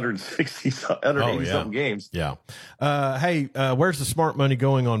 160, 180 something games. Yeah. Hey, where's the smart money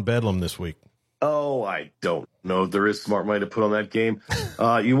going on Bedlam this week? Oh, I don't know if there is smart money to put on that game.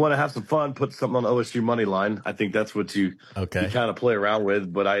 You want to have some fun, put something on the OSU money line. I think that's what you kind of play around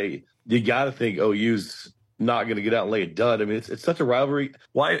with. But you got to think OU's not going to get out and lay a dud. I mean, it's such a rivalry.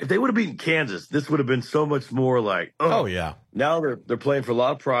 Why, if they would have beaten Kansas, this would have been so much more like, oh yeah. Now they're playing for a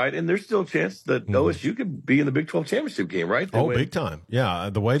lot of pride, and there's still a chance that OSU could be in the Big 12 championship game, right? Big time.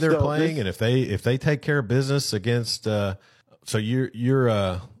 Yeah, the way they're playing, and if they take care of business against. So you're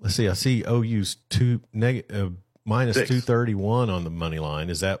let's see, I see OU's minus 231 on the money line.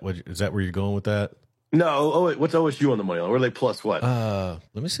 Is that where you're going with that? No. What's OSU on the money line? Where are they plus what?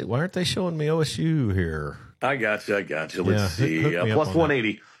 Let me see. Why aren't they showing me OSU here? I got you. Let's see. Plus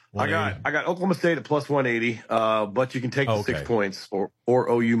 180. I got Oklahoma State at plus 180. But you can take the 6 points or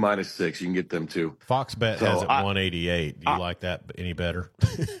OU minus 6. You can get them too. Fox Bet has it 188. Do you like that any better?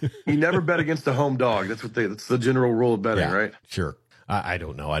 You never bet against a home dog. That's the general rule of betting, right? Sure. I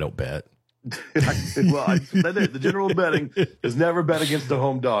don't know. I don't bet. The general betting is never bet against a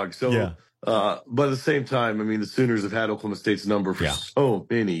home dog. So, but at the same time, I mean, the Sooners have had Oklahoma State's number for so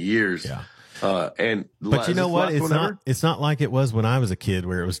many years. Yeah. But you know what? It's not like it was when I was a kid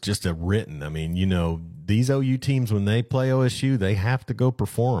where it was just a written. I mean, you know, these OU teams, when they play OSU, they have to go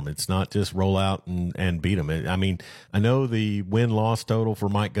perform. It's not just roll out and beat them. I mean, I know the win-loss total for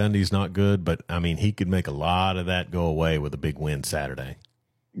Mike Gundy's not good, but I mean, he could make a lot of that go away with a big win Saturday.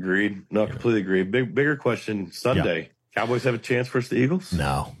 Agreed. No, completely agreed. Bigger question Sunday. Cowboys have a chance versus the Eagles?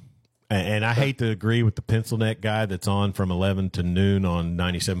 No. And I hate to agree with the pencil neck guy that's on from 11 to noon on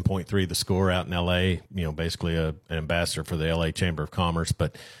 97.3, the score out in L.A., you know, basically an ambassador for the L.A. Chamber of Commerce.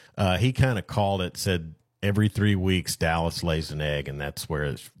 But he kind of called it, said every 3 weeks Dallas lays an egg, and that's where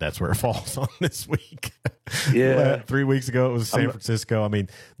it falls on this week. Yeah. 3 weeks ago it was San Francisco. I mean,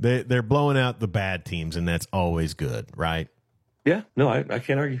 they're blowing out the bad teams, and that's always good, right? Yeah, no, I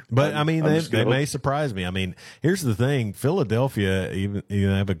can't argue. But I mean, they may surprise me. I mean, here's the thing: Philadelphia, even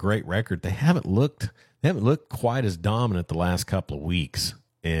have a great record. They haven't looked quite as dominant the last couple of weeks,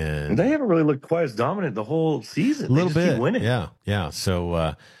 and they haven't really looked quite as dominant the whole season. A little bit, keep winning. Yeah.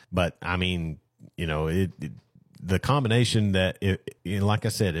 So, but I mean, you know, the combination that, like I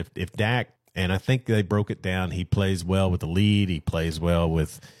said, if Dak, and I think they broke it down, he plays well with the lead, he plays well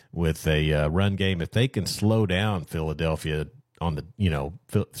with a run game. If they can slow down Philadelphia.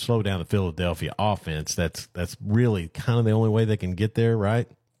 Slow down the Philadelphia offense. That's really kind of the only way they can get there, right?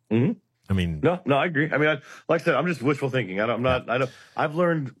 Mm-hmm. I mean, no, I agree. I mean, like I said, I'm just wishful thinking. I've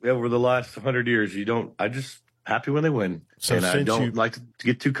learned over the last 100 years, I'm just happy when they win. So and I don't like to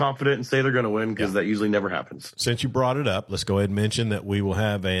get too confident and say they're going to win because that usually never happens. Since you brought it up, let's go ahead and mention that we will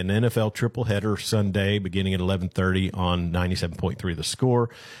have an NFL triple header Sunday beginning at 11:30 on 97.3 The Score.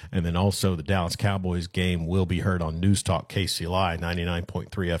 And then also the Dallas Cowboys game will be heard on News Talk KCLI 99.3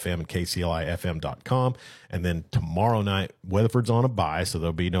 FM and KCLIFM.com. And then tomorrow night, Weatherford's on a bye, so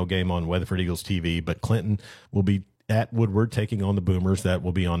there'll be no game on Weatherford Eagles TV, but Clinton will be at Woodward taking on the Boomers. That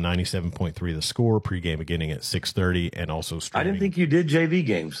will be on 97.3 The Score, pregame beginning at 6:30, and also streaming. I didn't think you did JV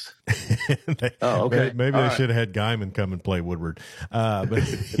games. Okay. Maybe they should have had Guyman come and play Woodward. But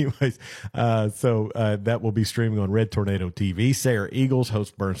anyways, so that will be streaming on Red Tornado TV. Sayre Eagles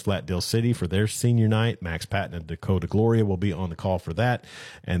host Burns Flat-Dill City for their senior night. Max Patton and Dakota Gloria will be on the call for that.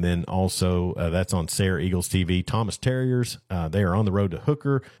 And then also that's on Sayre Eagles TV. Thomas Terriers, they are on the road to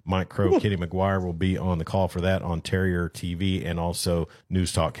Hooker. Mike Crow, Kenny McGuire will be on the call for that on Terrier TV and also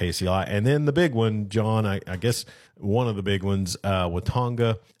News Talk KCLI. And then the big one, John, I guess one of the big ones,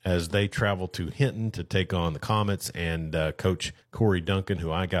 Watonga, as they travel to Hinton to take on the Comets, and Coach Corey Duncan,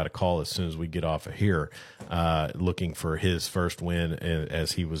 who I got a call as soon as we get off of here, looking for his first win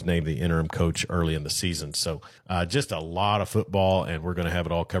as he was named the interim coach early in the season. So just a lot of football, and we're going to have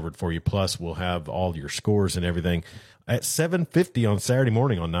it all covered for you. Plus, we'll have all your scores and everything at 7:50 on Saturday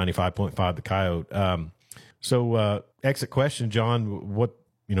morning on 95.5 The Coyote. So exit question, John, what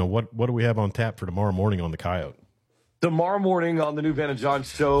do we have on tap for tomorrow morning on the Coyote? Tomorrow morning on the new Van and John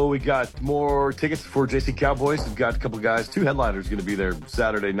show, we got more tickets for JC Cowboys. We've got a couple of guys, 2 headliners going to be there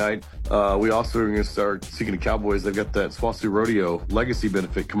Saturday night. We also are going to start, speaking of Cowboys, they've got that SWASU Rodeo Legacy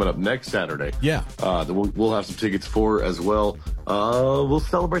benefit coming up next Saturday. Yeah. That we'll have some tickets for as well. We'll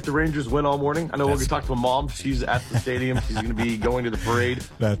celebrate the Rangers win all morning. I know we're going to talk to my mom. She's at the stadium. She's going to be going to the parade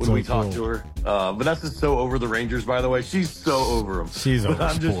when we talk to her. Vanessa's so over the Rangers, by the way. She's so over them. She's over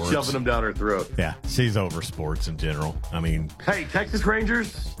I'm sports. just shoving them down her throat. Yeah, she's over sports in general. I mean, hey, Texas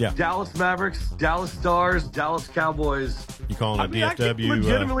Rangers, Dallas Mavericks, Dallas Stars, Dallas Cowboys. You calling a DFW? I can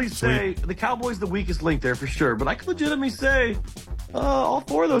legitimately say sweep? The Cowboys the weakest link there for sure, but I can legitimately say all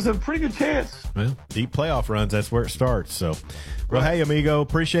 4 of those have a pretty good chance. Well, deep playoff runs, that's where it starts. So, well, hey, amigo,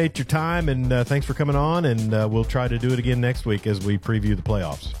 appreciate your time, and thanks for coming on, and we'll try to do it again next week as we preview the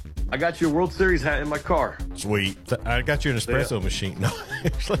playoffs. I got you a World Series hat in my car. Sweet. I got you an espresso machine. No,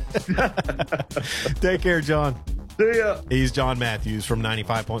 actually. Take care, John. See ya. He's John Matthews from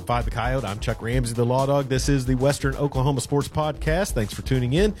 95.5 The Coyote. I'm Chuck Ramsey, the Law Dog. This is the Western Oklahoma Sports Podcast. Thanks for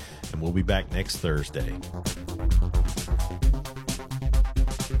tuning in, and we'll be back next Thursday.